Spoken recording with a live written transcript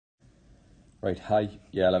Right, hi,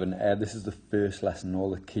 year 11. This is the first lesson,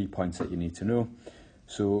 all the key points that you need to know.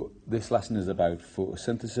 So this lesson is about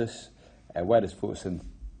photosynthesis. Where does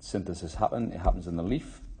photosynthesis happen? It happens in the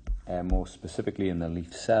leaf, more specifically in the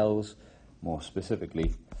leaf cells, more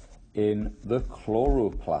specifically in the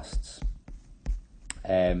chloroplasts.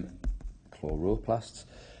 And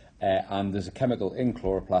there's a chemical in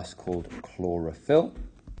chloroplasts called chlorophyll,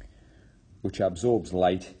 which absorbs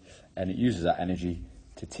light, and it uses that energy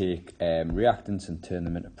to take reactants and turn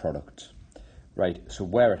them into products. Right, so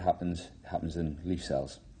where it happens in leaf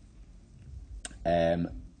cells.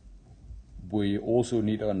 We also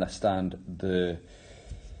need to understand the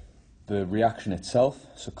reaction itself,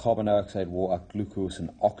 so carbon dioxide, water, glucose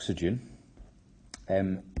and oxygen.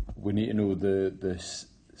 We need to know the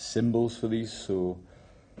symbols for these, so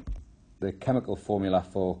the chemical formula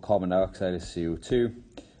for carbon dioxide is CO2,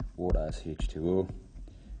 water is H2O,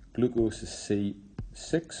 glucose is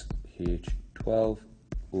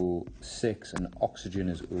C6H12O6 and oxygen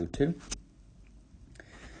is O2.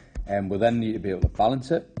 We'll then need to be able to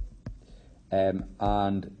balance it,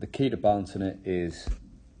 and the key to balancing it is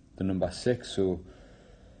the number 6. So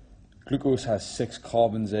glucose has 6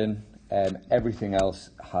 carbons in, everything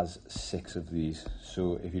else has 6 of these.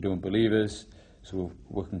 So if you don't believe us, so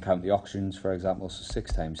we can count the oxygens, for example, so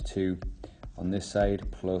 6 times 2 on this side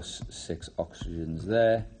plus 6 oxygens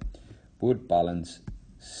there would balance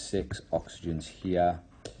 6 oxygens here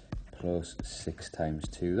plus 6 times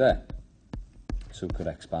 2 there. So we could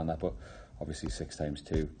expand that, but obviously 6 times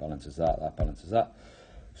 2 balances that, that balances that.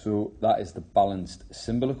 So that is the balanced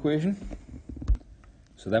symbol equation.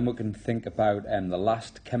 So then we can think about the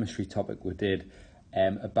last chemistry topic we did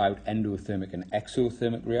about endothermic and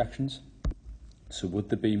exothermic reactions. So would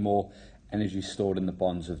there be more energy stored in the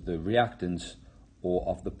bonds of the reactants or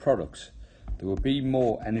of the products? There would be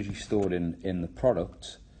more energy stored in the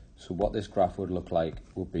products. So what this graph would look like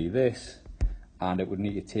would be this, and it would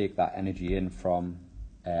need to take that energy in from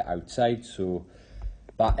outside. So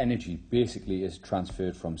that energy basically is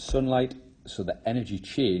transferred from sunlight. So the energy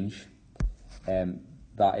change,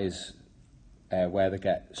 that is where they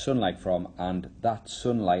get sunlight from, and that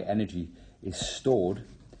sunlight energy is stored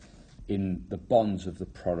in the bonds of the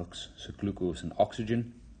products, so glucose and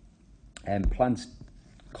oxygen. Plants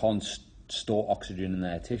can't store oxygen in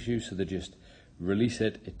their tissue, so they just release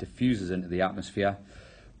it, it diffuses into the atmosphere,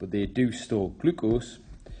 but they do store glucose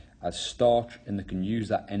as starch, and they can use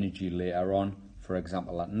that energy later on, for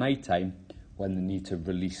example at night time when they need to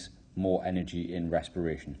release more energy in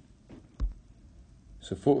respiration.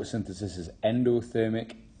 So photosynthesis is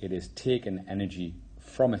endothermic. It is taking energy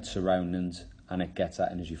from its surroundings, and it gets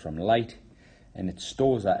that energy from light, and it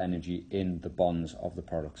stores that energy in the bonds of the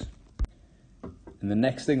products. And the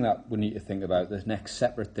next thing that we need to think about, the next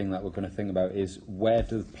separate thing that we're going to think about, is where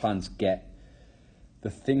do the plants get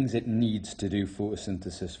the things it needs to do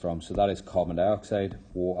photosynthesis from? So that is carbon dioxide,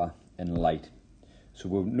 water and light. So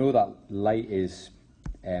we'll know that light is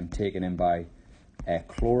taken in by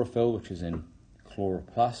chlorophyll, which is in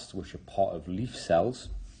chloroplasts, which are part of leaf cells.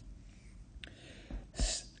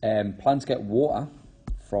 Plants get water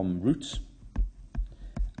from roots,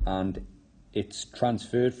 and it's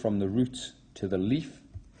transferred from the roots to the leaf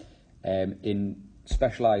in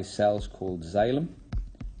specialized cells called xylem,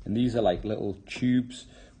 and these are like little tubes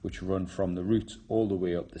which run from the roots all the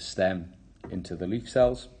way up the stem into the leaf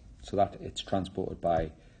cells, so that it's transported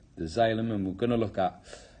by the xylem. And we're going to look at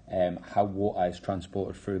how water is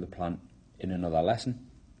transported through the plant in another lesson.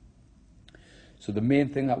 So the main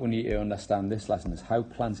thing that we need to understand this lesson is how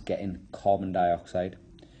plants get in carbon dioxide,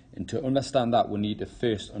 and to understand that we need to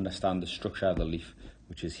first understand the structure of the leaf,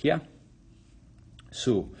 which is here.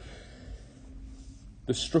 So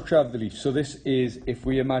the structure of the leaf, so this is, if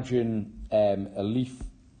we imagine a leaf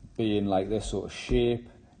being like this sort of shape,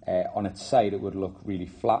 on its side it would look really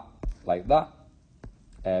flat like that,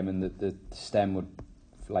 and the stem would,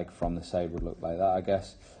 like from the side, would look like that, I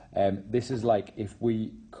guess. This is like if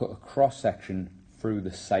we cut a cross section through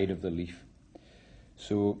the side of the leaf,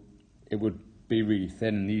 so it would be really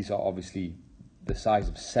thin, and these are obviously the size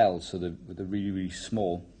of cells, so they're really, really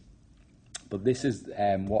small. But this is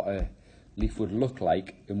what a leaf would look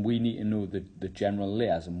like, and we need to know the general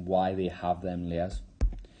layers and why they have them layers.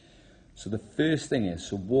 So the first thing is,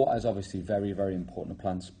 so water is obviously very, very important to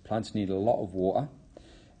plants. Plants need a lot of water,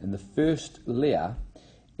 and the first layer,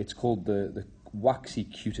 it's called the waxy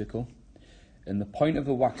cuticle, and the point of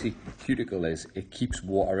the waxy cuticle is it keeps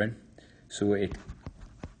water in, so it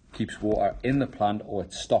keeps water in the plant, or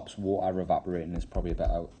it stops water evaporating is probably a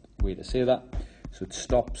better way to say that. So it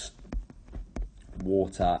stops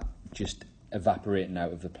water just evaporating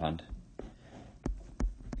out of the plant.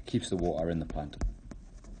 It keeps the water in the plant.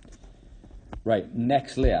 Right,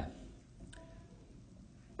 next layer.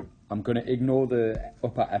 I'm going to ignore the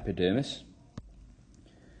upper epidermis.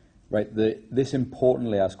 Right, this important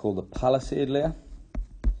layer is called the palisade layer,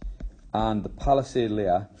 and the palisade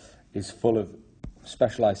layer is full of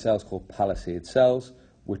specialized cells called palisade cells,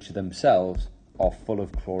 which themselves are full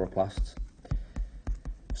of chloroplasts.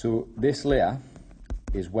 So this layer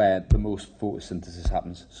is where the most photosynthesis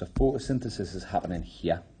happens. So photosynthesis is happening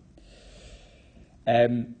here.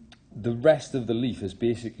 The rest of the leaf is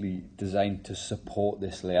basically designed to support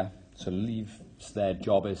this layer. So leaves, their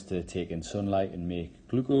job is to take in sunlight and make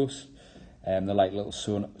glucose. They're like little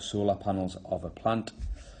solar panels of a plant.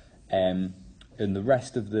 And the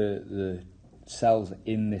rest of the cells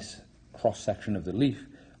in this cross-section of the leaf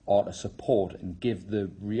are to support and give the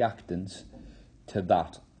reactants to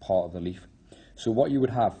that part of the leaf. So what you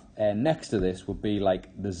would have next to this would be like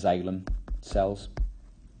the xylem cells.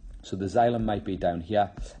 So the xylem might be down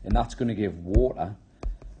here, and that's going to give water,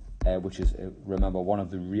 which is, remember, one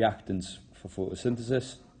of the reactants for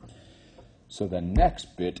photosynthesis. So the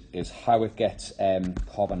next bit is how it gets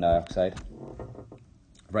carbon dioxide.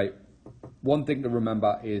 Right, one thing to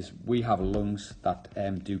remember is we have lungs that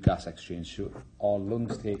do gas exchange. So our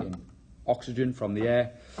lungs take in oxygen from the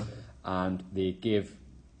air, and they give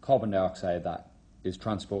carbon dioxide that is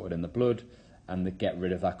transported in the blood, and they get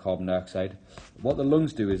rid of that carbon dioxide. What the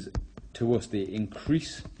lungs do is, to us, they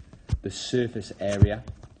increase the surface area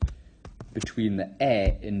between the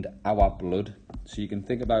air and our blood. So you can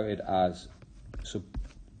think about it as, so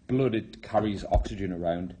blood, it carries oxygen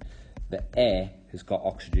around, the air has got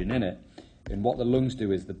oxygen in it, and what the lungs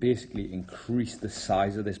do is they basically increase the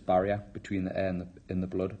size of this barrier between the air and the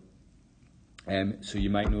blood. So you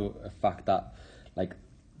might know a fact that, like,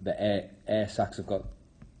 the air sacs have got,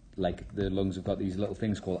 like, the lungs have got these little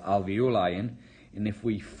things called alveoli in, and if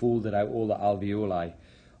we folded out all the alveoli,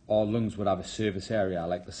 our lungs would have a surface area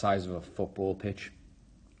like the size of a football pitch.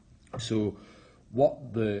 So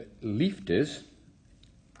what the leaf does,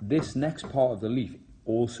 this next part of the leaf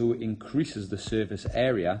also increases the surface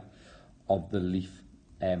area of the leaf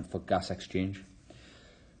for gas exchange.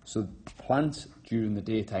 So plants during the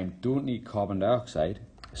daytime don't need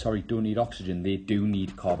don't need oxygen, they do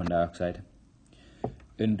need carbon dioxide.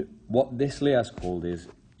 And what this layer is called is,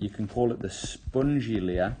 you can call it the spongy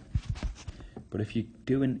layer, but if you're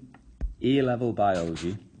doing A-level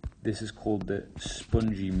biology, this is called the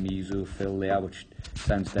spongy mesophyll layer, which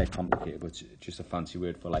sounds very complicated, but it's just a fancy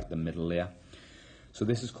word for like the middle layer. So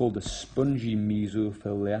this is called the spongy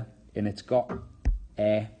mesophyll layer, and it's got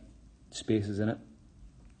air spaces in it.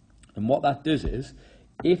 And what that does is,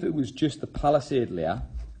 if it was just the palisade layer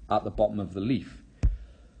at the bottom of the leaf,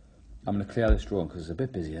 I'm going to clear this drawing because it's a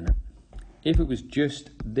bit busy, isn't it? If it was just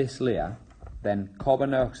this layer, then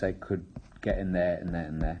carbon dioxide could get in there and there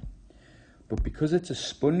and there. But because it's a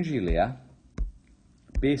spongy layer,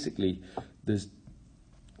 basically there's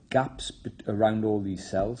gaps around all these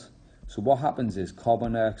cells. So what happens is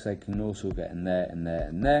carbon dioxide can also get in there and there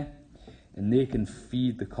and there, and they can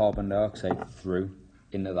feed the carbon dioxide through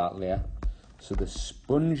into that layer. So the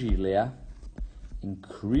spongy layer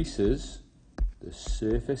increases the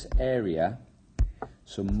surface area,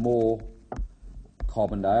 so more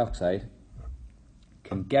carbon dioxide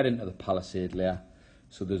can get into the palisade layer,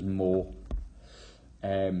 so there's more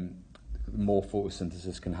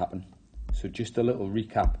photosynthesis can happen. So just a little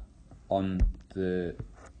recap on the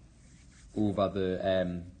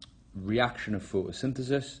reaction of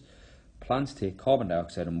photosynthesis. Plants take carbon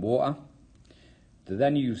dioxide and water. They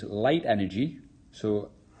then use light energy.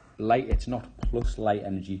 So light, it's not plus light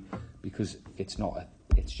energy because it's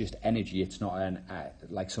just energy. It's not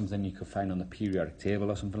like something you could find on the periodic table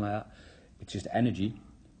or something like that. It's just energy.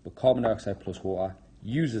 But carbon dioxide plus water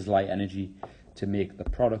uses light energy to make the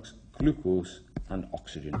products glucose and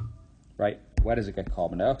oxygen. Right? Where does it get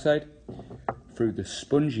carbon dioxide? Through the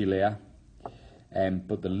spongy layer,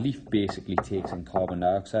 but the leaf basically takes in carbon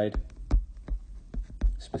dioxide,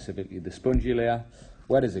 specifically the spongy layer.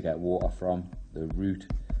 Where does it get water from? The root.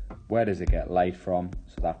 Where does it get light from?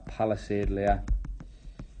 So that palisade layer.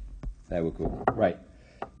 There we go. Right.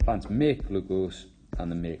 Plants make glucose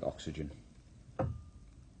and they make oxygen.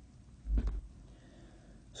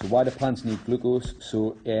 So why do plants need glucose?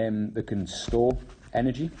 So they can store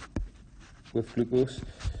energy with glucose.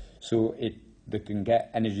 So they can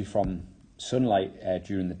get energy from sunlight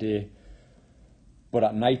during the day, but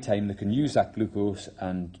at night time they can use that glucose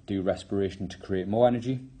and do respiration to create more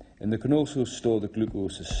energy. And they can also store the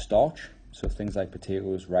glucose as starch. So things like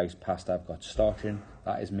potatoes, rice, pasta have got starch in.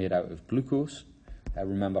 That is made out of glucose.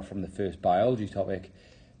 Remember from the first biology topic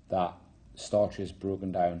that starch is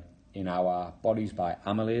broken down in our bodies by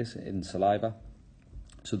amylase in saliva,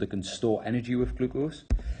 so they can store energy with glucose.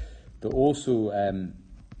 They also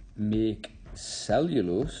make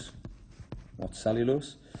cellulose, not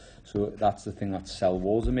cellulose, so that's the thing that cell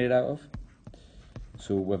walls are made out of.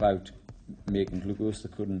 So without making glucose,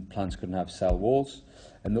 plants couldn't have cell walls.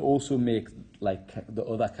 And they also make like the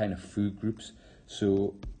other kind of food groups.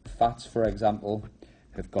 So fats, for example,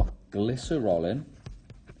 have got glycerol in,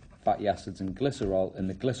 fatty acids and glycerol, and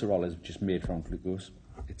the glycerol is just made from glucose.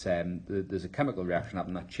 It's there's a chemical reaction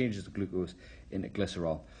happening that changes the glucose into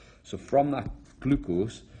glycerol. So from that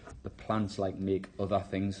glucose, the plants make other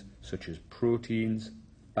things such as proteins,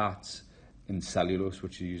 fats, and cellulose,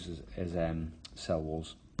 which are used as cell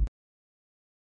walls.